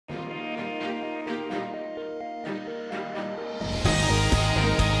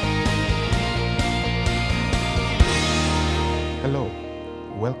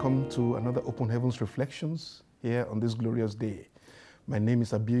welcome to another Open Heavens Reflections here on this glorious day. My name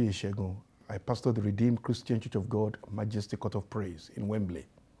is Bioye Segun. I pastor the Redeemed Christian Church of God, Majesty Court of Praise in Wembley.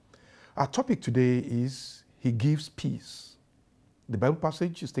 Our topic today is He gives peace. The Bible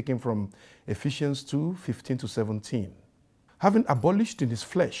passage is taken from Ephesians 2:15-17. Having abolished in his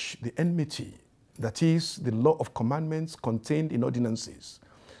flesh the enmity, that is, the law of commandments contained in ordinances,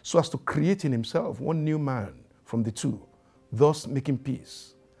 so as to create in himself one new man from the two, thus making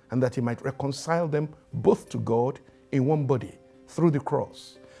peace, and that he might reconcile them both to God in one body through the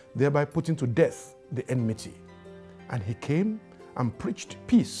cross, thereby putting to death the enmity. And he came and preached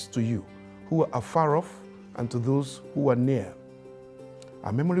peace to you who are afar off and to those who are near.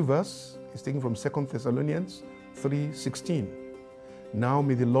 Our memory verse is taken from 2 Thessalonians 3:16. Now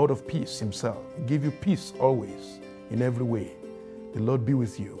may the Lord of peace himself give you peace always, in every way. The Lord be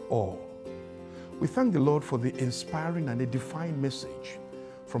with you all. We thank the Lord for the inspiring and edifying message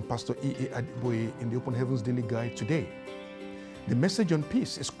from Pastor Adeboye in the Open Heavens Daily Guide today. The message on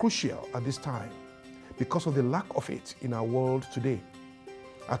peace is crucial at this time because of the lack of it in our world today.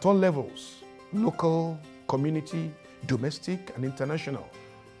 At all levels, local, community, domestic, and international,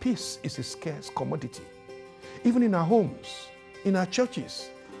 peace is a scarce commodity. Even in our homes, in our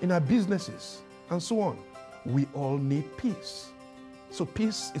churches, in our businesses, and so on, we all need peace. So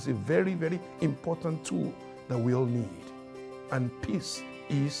peace is a very, very important tool that we all need. And peace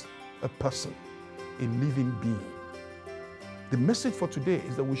is a person, a living being. The message for today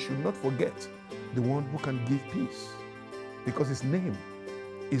is that we should not forget the one who can give peace, because his name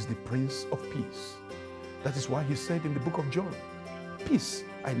is the Prince of Peace. That is why he said in the book of John, "Peace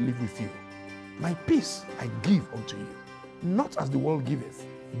I leave with you. My peace I give unto you. Not as the world giveth,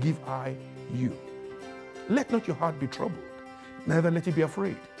 give I you. Let not your heart be troubled, neither let it be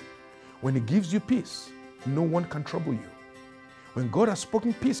afraid." When he gives you peace, no one can trouble you. When God has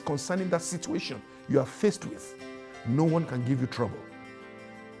spoken peace concerning that situation you are faced with, no one can give you trouble.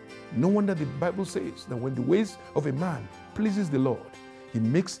 No wonder the Bible says that when the ways of a man pleases the Lord, he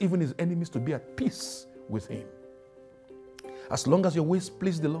makes even his enemies to be at peace with him. As long as your ways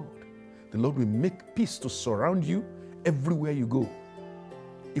please the Lord will make peace to surround you everywhere you go.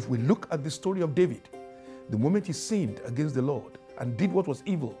 If we look at the story of David, the moment he sinned against the Lord and did what was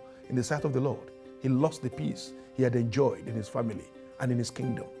evil in the sight of the Lord, he lost the peace he had enjoyed in his family and in his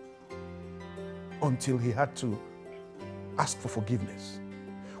kingdom until he had to ask for forgiveness.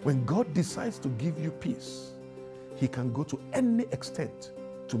 When God decides to give you peace, he can go to any extent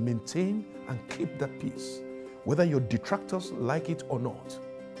to maintain and keep that peace, whether your detractors like it or not.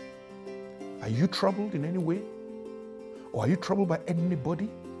 Are you troubled in any way? Or are you troubled by anybody?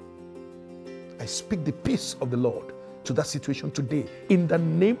 I speak the peace of the Lord to that situation today in the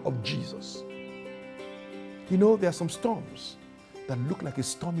name of Jesus. You know, there are some storms that look like a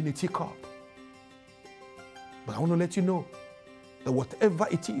storm in a teacup. But I want to let you know that whatever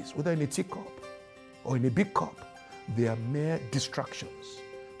it is, whether in a teacup or in a big cup, they are mere distractions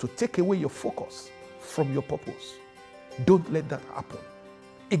to take away your focus from your purpose. Don't let that happen.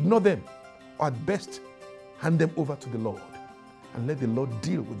 Ignore them, or at best, hand them over to the Lord and let the Lord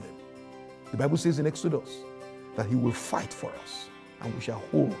deal with them. The Bible says in Exodus that he will fight for us and we shall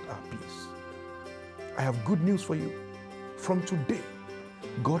hold our peace. I have good news for you. From today,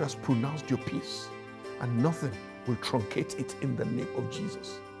 God has pronounced your peace and nothing will truncate it in the name of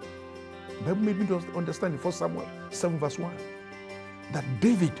Jesus. The Bible made me to understand in 1 Samuel 7:1 that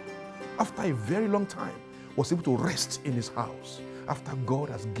David, after a very long time, was able to rest in his house after God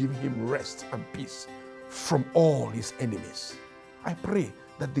has given him rest and peace from all his enemies. I pray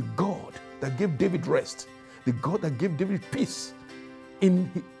that the God that gave David rest, the God that gave David peace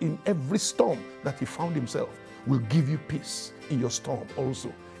in every storm that he found himself, will give you peace in your storm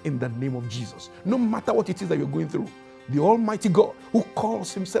also, in the name of Jesus. No matter what it is that you're going through, the Almighty God, who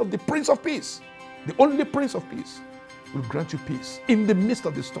calls himself the Prince of Peace, the only Prince of Peace, will grant you peace in the midst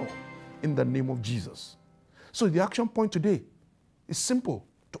of the storm, in the name of Jesus. So the action point today is simple: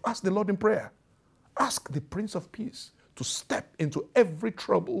 to ask the Lord in prayer. Ask the Prince of Peace to step into every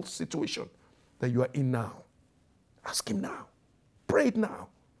troubled situation that you are in now. Ask him now. Pray it now.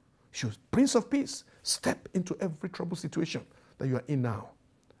 Should Prince of Peace step into every troubled situation that you are in now,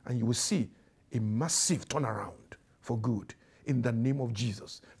 and you will see a massive turnaround for good in the name of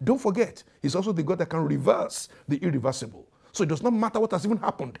Jesus. Don't forget, he's also the God that can reverse the irreversible. So it does not matter what has even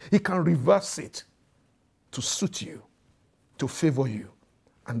happened. He can reverse it to suit you, to favor you.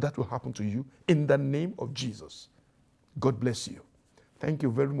 And that will happen to you in the name of Jesus. God bless you. Thank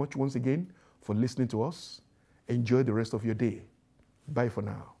you very much once again for listening to us. Enjoy the rest of your day. Bye for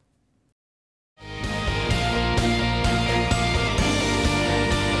now.